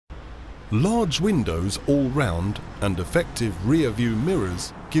Large windows all round and effective rear view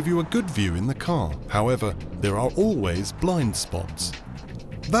mirrors give you a good view in the car. However, there are always blind spots.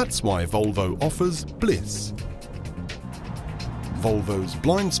 That's why Volvo offers BLIS, Volvo's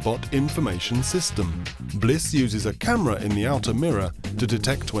blind spot information system. BLIS uses a camera in the outer mirror to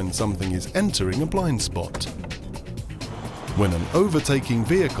detect when something is entering a blind spot. When an overtaking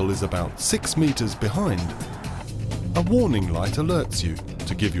vehicle is about 6 meters behind, a warning light alerts you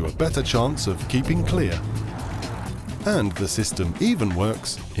to give you a better chance of keeping clear. And the system even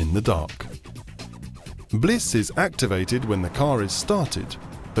works in the dark. BLIS is activated when the car is started,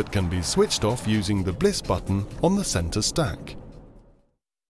 but can be switched off using the BLIS button on the center stack.